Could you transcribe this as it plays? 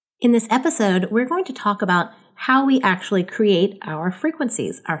In this episode, we're going to talk about how we actually create our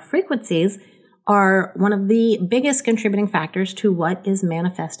frequencies. Our frequencies are one of the biggest contributing factors to what is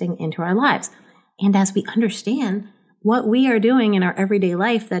manifesting into our lives. And as we understand what we are doing in our everyday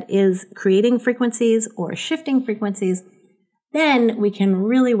life that is creating frequencies or shifting frequencies, then we can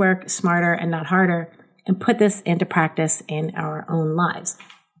really work smarter and not harder and put this into practice in our own lives.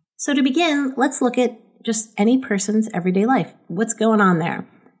 So to begin, let's look at just any person's everyday life. What's going on there?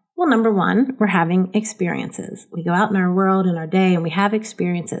 Well, number one, we're having experiences. We go out in our world, in our day, and we have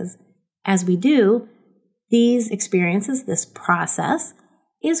experiences. As we do, these experiences, this process,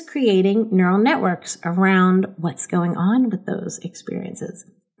 is creating neural networks around what's going on with those experiences.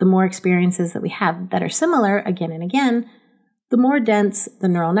 The more experiences that we have that are similar again and again, the more dense the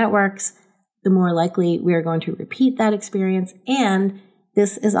neural networks, the more likely we are going to repeat that experience. And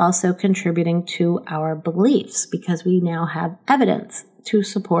this is also contributing to our beliefs because we now have evidence to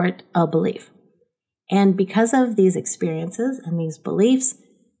support a belief. And because of these experiences and these beliefs,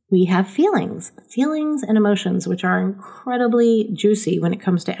 we have feelings and emotions, which are incredibly juicy when it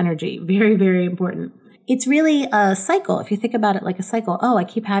comes to energy. Very, very important. It's really a cycle. If you think about it like a cycle, I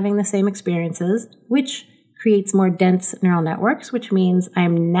keep having the same experiences, which creates more dense neural networks, which means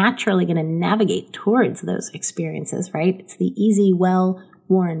I'm naturally going to navigate towards those experiences, right? It's the easy,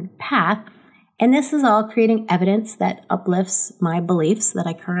 well-worn path. And this is all creating evidence that uplifts my beliefs that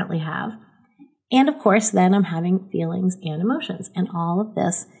I currently have. And of course, then I'm having feelings and emotions. And all of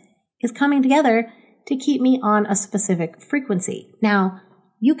this is coming together to keep me on a specific frequency. Now,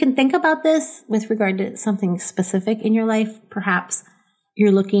 you can think about this with regard to something specific in your life. Perhaps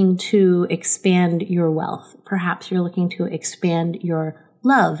you're looking to expand your wealth. Perhaps you're looking to expand your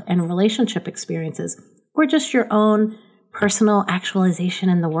love and relationship experiences, or just your own personal actualization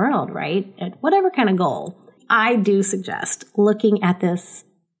in the world, right? At whatever kind of goal. I do suggest looking at this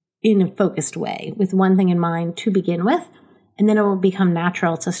in a focused way with one thing in mind to begin with, and then it will become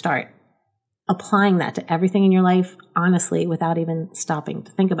natural to start applying that to everything in your life, honestly, without even stopping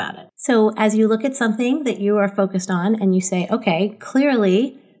to think about it. So as you look at something that you are focused on and you say, okay,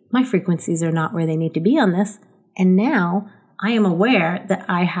 clearly my frequencies are not where they need to be on this, and now I am aware that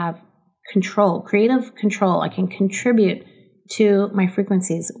I have control, creative control. I can contribute to my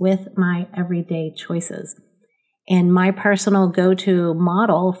frequencies with my everyday choices. And my personal go-to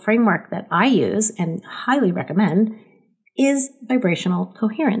model framework that I use and highly recommend is vibrational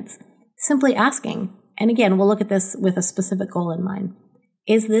coherence. Simply asking, and again, we'll look at this with a specific goal in mind.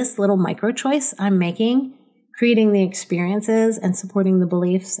 Is this little micro choice I'm making, creating the experiences and supporting the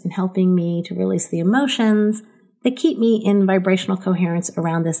beliefs and helping me to release the emotions that keep me in vibrational coherence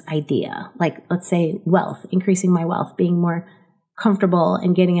around this idea? Like, let's say wealth, increasing my wealth, being more comfortable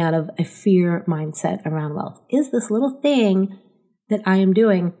and getting out of a fear mindset around wealth. Is this little thing that I am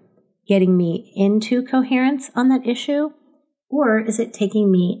doing getting me into coherence on that issue? Or is it taking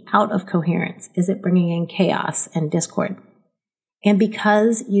me out of coherence? Is it bringing in chaos and discord? And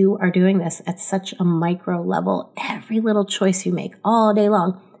because you are doing this at such a micro level, every little choice you make all day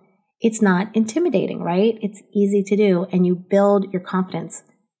long, it's not intimidating, right? It's easy to do, and you build your confidence.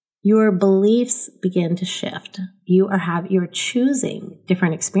 Your beliefs begin to shift. You're choosing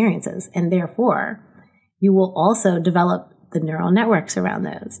different experiences, and therefore, you will also develop the neural networks around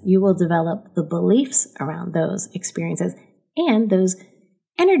those. You will develop the beliefs around those experiences and those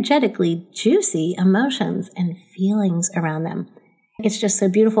energetically juicy emotions and feelings around them. It's just so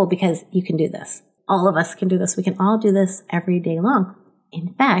beautiful because you can do this. All of us can do this. We can all do this every day long.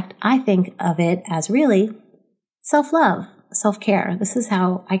 In fact, I think of it as really self-love, self-care. This is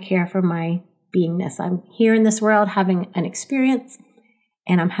how I care for my beingness. I'm here in this world having an experience,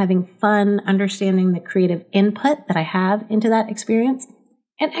 and I'm having fun understanding the creative input that I have into that experience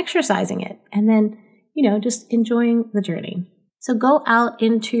and exercising it. And then, just enjoying the journey. So go out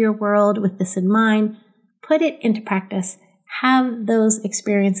into your world with this in mind, put it into practice, have those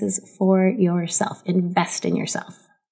experiences for yourself, invest in yourself.